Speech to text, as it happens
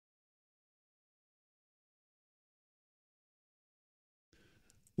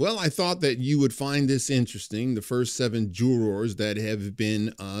Well, I thought that you would find this interesting. The first 7 jurors that have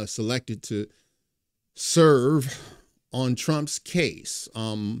been selected to serve on Trump's case.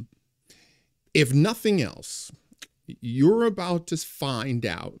 If nothing else, you're about to find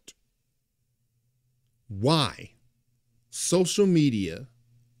out why social media,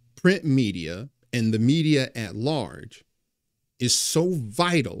 print media, and the media at large is so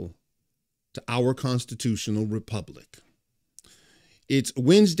vital to our constitutional republic. It's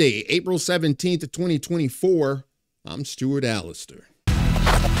Wednesday, April 17th, 2024. I'm Stuart Allister.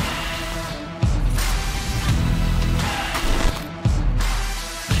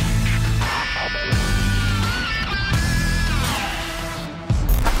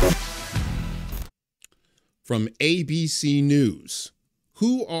 From ABC News,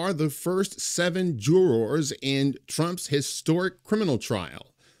 who are the first 7 jurors in Trump's historic criminal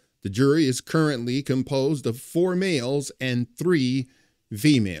trial? The jury is currently composed of 4 males and 3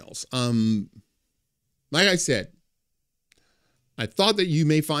 females. Like I said, I thought that you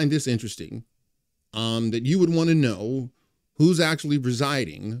may find this interesting, that you would want to know who's actually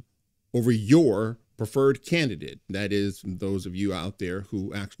presiding over your preferred candidate. That is, those of you out there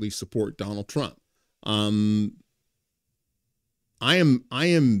who actually support Donald Trump. I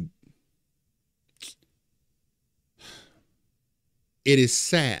am, it is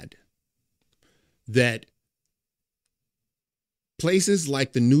sad that places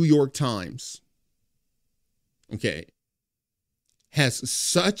like the New York Times, okay, has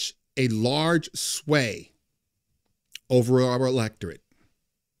such a large sway over our electorate,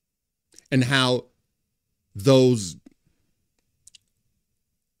 and how those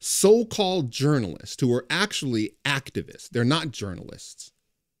so-called journalists who are actually activists, they're not journalists.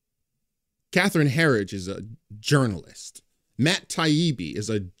 Catherine Herridge is a journalist. Matt Taibbi is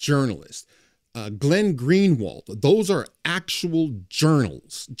a journalist. Glenn Greenwald, those are actual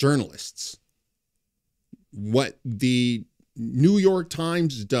journalists. What the New York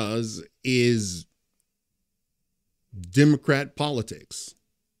Times does is Democrat politics.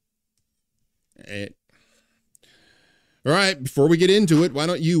 All right, before we get into it, why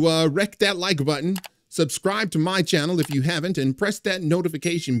don't you wreck that like button, subscribe to my channel if you haven't, and press that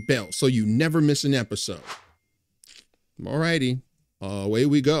notification bell so you never miss an episode. All righty, away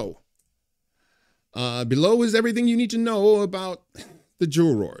we go. Below is everything you need to know about the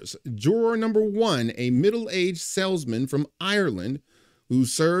jurors. Juror number 1, a middle-aged salesman from Ireland who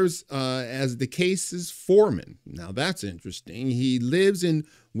serves as the case's foreman. Now that's interesting. He lives in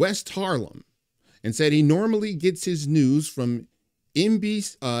West Harlem and said he normally gets his news from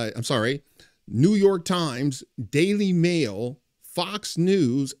New York Times, Daily Mail, Fox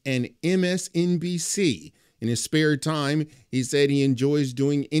News, and MSNBC. In his spare time, he said he enjoys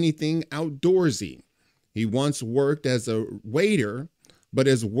doing anything outdoorsy. He once worked as a waiter, but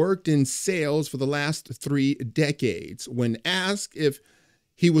has worked in sales for the last 3 decades. When asked if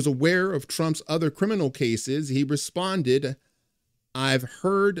he was aware of Trump's other criminal cases, he responded, "I've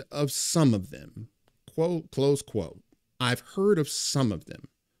heard of some of them." Quote, close quote. I've heard of some of them.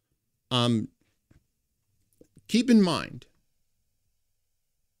 Keep in mind,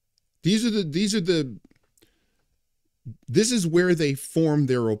 this is where they form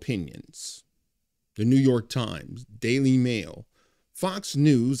their opinions. The New York Times, Daily Mail, Fox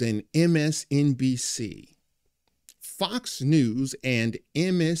News, and MSNBC. Fox News and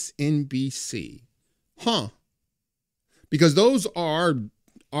MSNBC. Because those are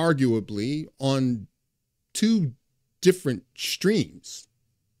arguably on 2 different streams.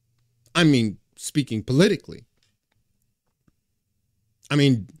 I mean, speaking politically. I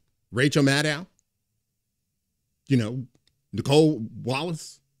mean, Rachel Maddow, Nicole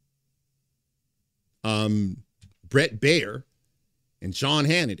Wallace, Brett Baier, and Sean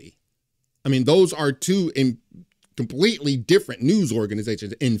Hannity. I mean, those are 2 completely different news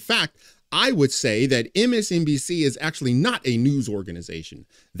organizations. In fact, I would say that MSNBC is actually not a news organization.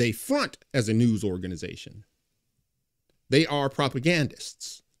 They front as a news organization. They are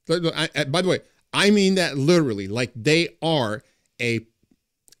propagandists. By the way, I mean that literally, like they are a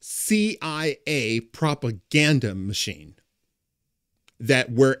CIA propaganda machine.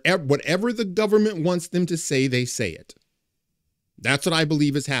 That whatever the government wants them to say, they say it. That's what I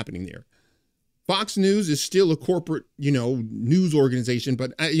believe is happening there. Fox News is still a corporate, news organization,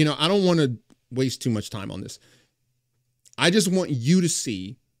 but I don't want to waste too much time on this. I just want you to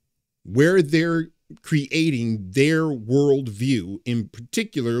see where they're creating their worldview, in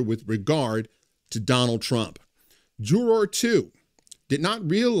particular with regard to Donald Trump. Juror 2 did not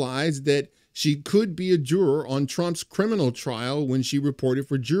realize that she could be a juror on Trump's criminal trial when she reported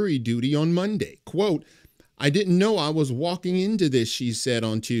for jury duty on Monday. Quote, I didn't know I was walking into this, she said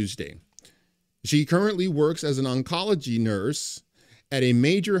on Tuesday. She currently works as an oncology nurse at a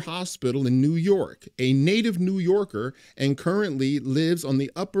major hospital in New York, a native New Yorker, and currently lives on the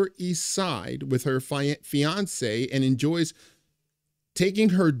Upper East Side with her fiance and enjoys taking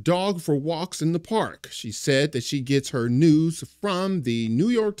her dog for walks in the park. She said that she gets her news from the New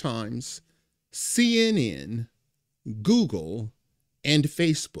York Times, CNN, Google, and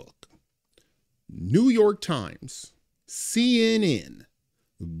Facebook. New York Times, CNN,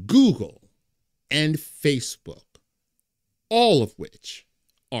 Google, and Facebook, all of which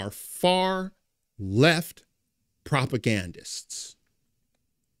are far left propagandists.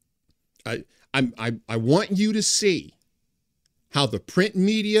 I want you to see how the print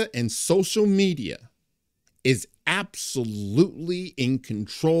media and social media is absolutely in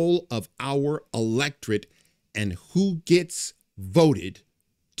control of our electorate and who gets voted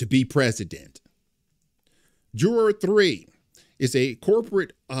to be president. Juror 3 is a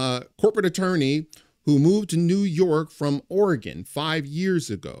corporate attorney who moved to New York from Oregon 5 years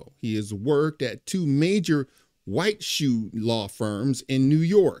ago. He has worked at 2 major white shoe law firms in New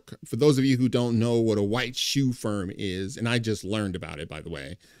York. For those of you who don't know what a white shoe firm is, and I just learned about it, by the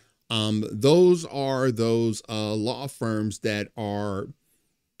way, those are those law firms that are,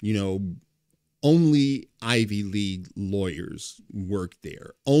 only Ivy League lawyers work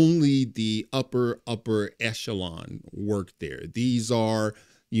there. Only the upper echelon work there. These are,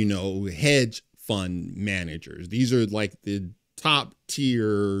 hedge fund managers. These are like the top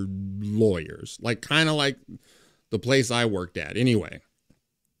tier lawyers, kind of like the place I worked at. Anyway,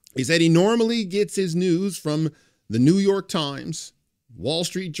 he said he normally gets his news from the New York Times, Wall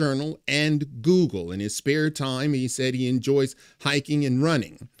Street Journal, and Google. In his spare time, he said he enjoys hiking and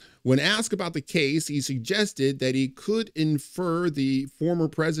running. When asked about the case, he suggested that he could infer the former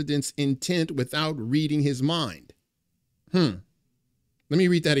president's intent without reading his mind. Let me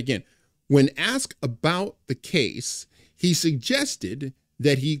read that again. When asked about the case, he suggested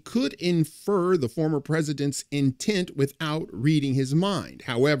that he could infer the former president's intent without reading his mind.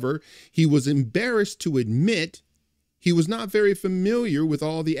 However, he was embarrassed to admit he was not very familiar with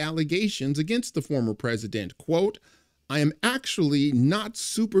all the allegations against the former president. Quote, I am actually not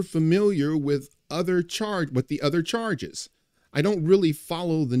super familiar with the other charges. I don't really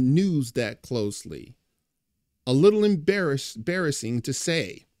follow the news that closely. A little embarrassing to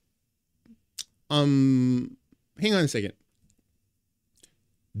say. Hang on a second.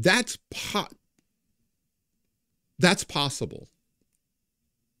 That's possible.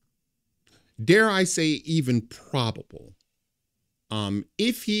 Dare I say even probable.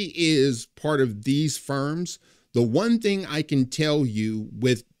 If he is part of these firms, the one thing I can tell you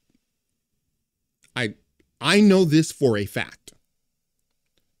I know this for a fact.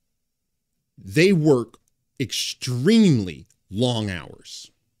 They work extremely long hours.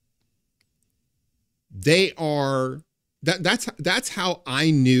 They are, that's how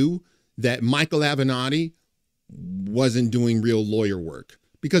I knew that Michael Avenatti wasn't doing real lawyer work,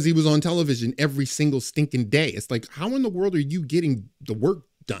 because he was on television every single stinking day. It's like, how in the world are you getting the work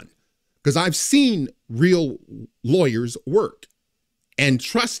done? Because I've seen real lawyers work. And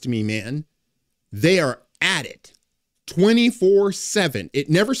trust me, man, they are at it 24/7.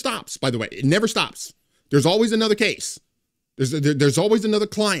 It never stops, by the way. It never stops. There's always another case. There's always another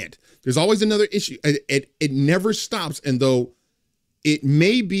client. There's always another issue. It never stops. And though it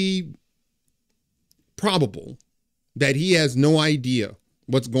may be probable that he has no idea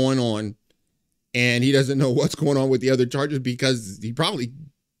what's going on, and he doesn't know what's going on with the other charges because he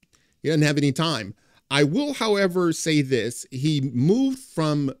doesn't have any time. I will, however, say this. He moved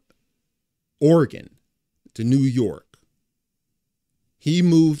from Oregon to New York. He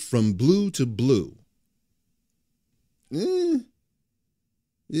moved from blue to blue.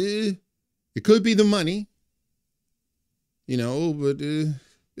 It could be the money, but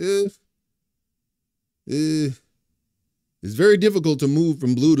it's very difficult to move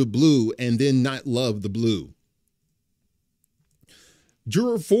from blue to blue and then not love the blue.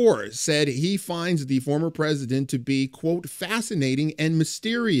 Juror 4 said he finds the former president to be, quote, fascinating and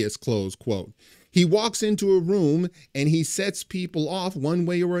mysterious, close quote. He walks into a room and he sets people off one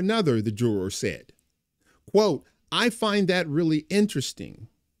way or another, the juror said. Quote, I find that really interesting.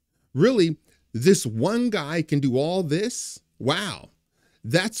 Really, this one guy can do all this? Wow.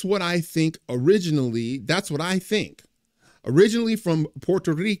 That's what I think originally. Originally from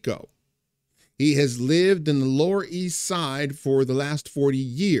Puerto Rico. He has lived in the Lower East Side for the last 40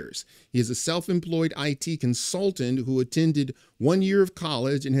 years. He is a self-employed IT consultant who attended 1 year of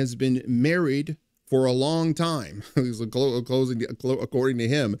college and has been married for a long time. According to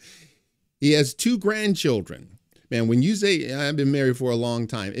him, He has 2 grandchildren. Man, when you say I've been married for a long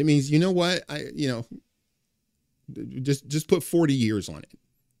time, it means, you know what? Just put 40 years on it.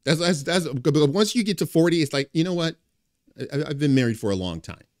 That's but once you get to 40, it's like, you know what? I've been married for a long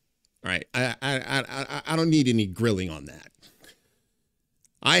time. All right. I don't need any grilling on that.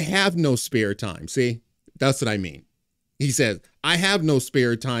 I have no spare time. See, that's what I mean. He says, I have no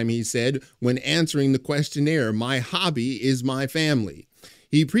spare time, he said, when answering the questionnaire. My hobby is my family.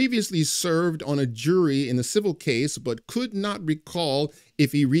 He previously served on a jury in a civil case, but could not recall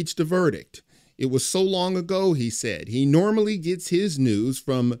if he reached a verdict. It was so long ago, he said. He normally gets his news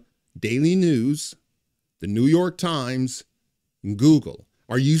from Daily News, the New York Times, and Google.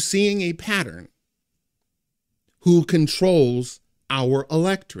 Are you seeing a pattern? Who controls our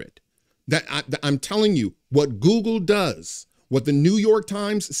electorate? I'm telling you, what Google does, what the New York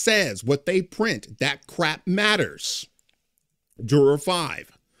Times says, what they print, that crap matters. Juror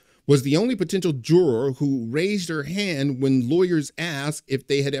 5 was the only potential juror who raised her hand when lawyers asked if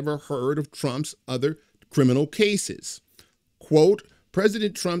they had ever heard of Trump's other criminal cases. Quote,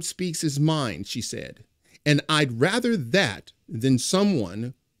 President Trump speaks his mind, she said, and I'd rather that than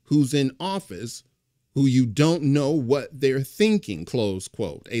someone who's in office who you don't know what they're thinking, close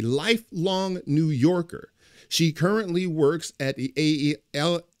quote. A lifelong New Yorker. She currently works at the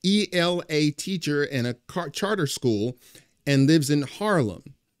ELA teacher in a charter school and lives in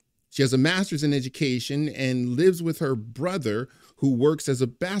Harlem. She has a master's in education and lives with her brother, who works as a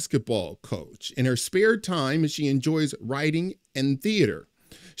basketball coach. In her spare time, she enjoys writing and theater.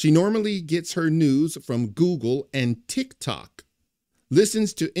 She normally gets her news from Google and TikTok,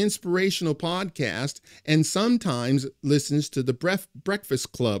 listens to inspirational podcasts, and sometimes listens to the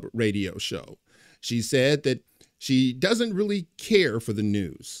Breakfast Club radio show. She said that she doesn't really care for the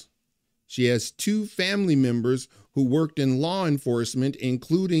news. She has 2 family members who worked in law enforcement,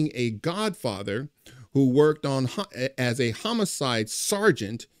 including a godfather who worked as a homicide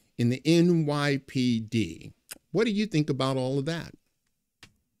sergeant in the NYPD. What do you think about all of that?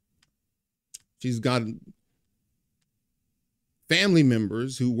 She's got family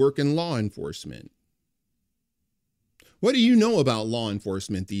members who work in law enforcement. What do you know about law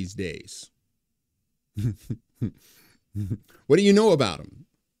enforcement these days? What do you know about them?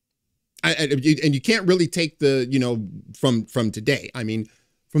 And you can't really take the, from today. I mean,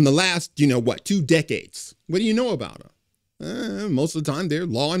 from the last, 2 decades. What do you know about them? Most of the time, they're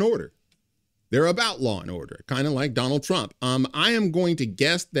law and order. They're about law and order, kind of like Donald Trump. I am going to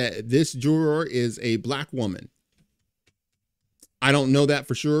guess that this juror is a black woman. I don't know that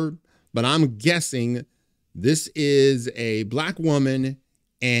for sure, but I'm guessing this is a black woman.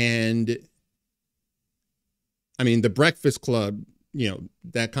 And I mean, the Breakfast Club,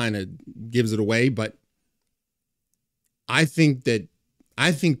 that kind of gives it away. But I think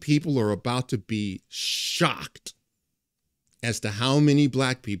people are about to be shocked as to how many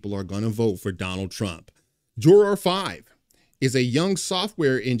black people are going to vote for Donald Trump. Juror 5 is a young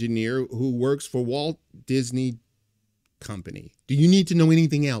software engineer who works for Walt Disney Company. Do you need to know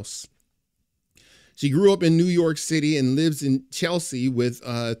anything else? She grew up in New York City and lives in Chelsea with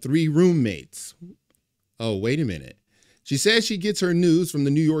 3 roommates. Oh, wait a minute. She says she gets her news from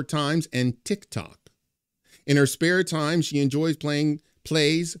the New York Times and TikTok. In her spare time, she enjoys playing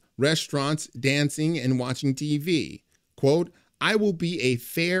plays, restaurants, dancing, and watching TV. Quote, I will be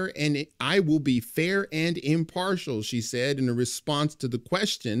fair and impartial, she said in a response to the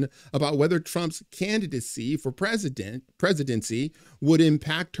question about whether Trump's candidacy for presidency would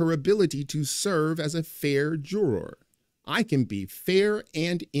impact her ability to serve as a fair juror. I can be fair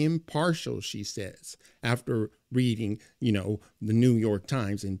and impartial, she says, after reading, the New York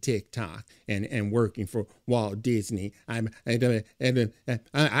Times and TikTok and working for Walt Disney. I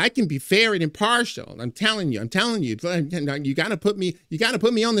can be fair and impartial. I'm telling you. You got to put me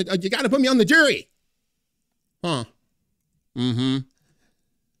on the jury. Huh. Mm-hmm.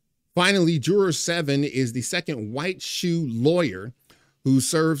 Finally, Juror 7 is the second white shoe lawyer who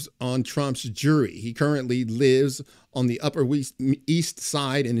serves on Trump's jury. He currently lives on the Upper East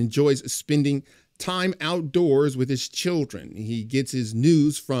Side and enjoys spending time outdoors with his children. He gets his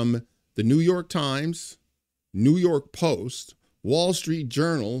news from the New York Times, New York Post, Wall Street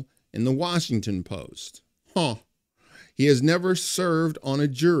Journal, and the Washington Post. Huh. He has never served on a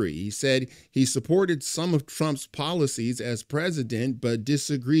jury. He said he supported some of Trump's policies as president, but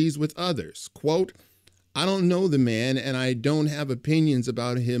disagrees with others. Quote, I don't know the man, and I don't have opinions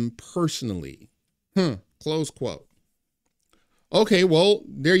about him personally. Close quote. Okay, well,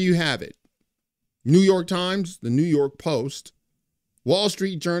 there you have it. New York Times, the New York Post, Wall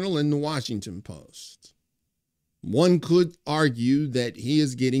Street Journal, and the Washington Post. one could argue that he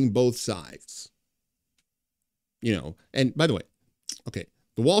is getting both sides. And by the way, okay,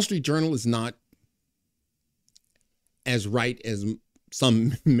 the Wall Street Journal is not as right as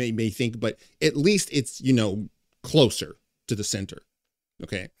some may think, but at least it's, closer to the center.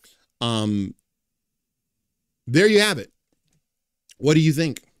 Okay. There you have it. What do you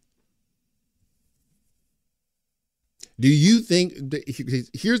think? Do you think,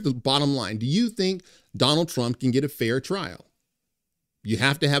 here's the bottom line. Do you think Donald Trump can get a fair trial? You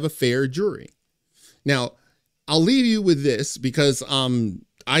have to have a fair jury. Now, I'll leave you with this because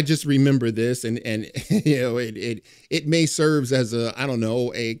I just remember this and it may serve as a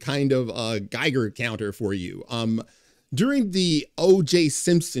kind of a Geiger counter for you. During the O.J.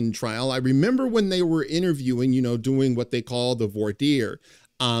 Simpson trial, I remember when they were interviewing, doing what they call the voir dire,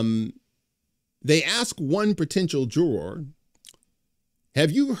 they asked one potential juror,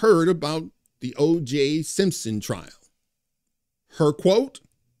 have you heard about the O.J. Simpson trial? Her quote,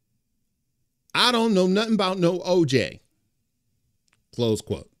 I don't know nothing about no O.J. Close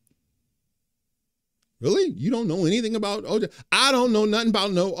quote. Really? You don't know anything about O.J.? I don't know nothing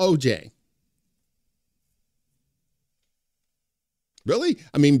about no O.J. Really?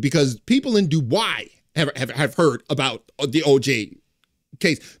 I mean, because people in Dubai have heard about the O.J.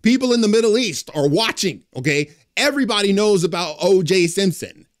 case. People in the Middle East are watching, okay? Everybody knows about O.J.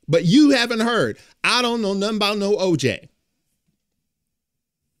 Simpson, but you haven't heard. I don't know nothing about no O.J.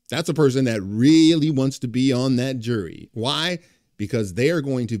 That's a person that really wants to be on that jury. Why? Because they are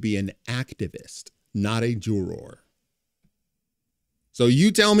going to be an activist, not a juror. So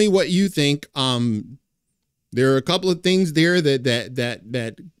you tell me what you think. There are a couple of things there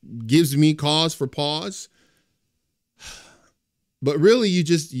that gives me cause for pause. But really, you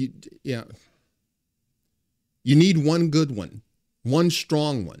need one good one, one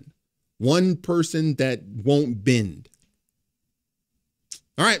strong one person that won't bend.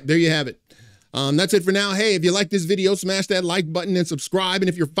 All right, there you have it. That's it for now. Hey, if you like this video, smash that like button and subscribe. And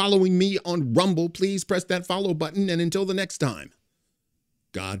if you're following me on Rumble, please press that follow button. And until the next time,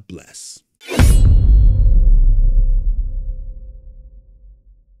 God bless.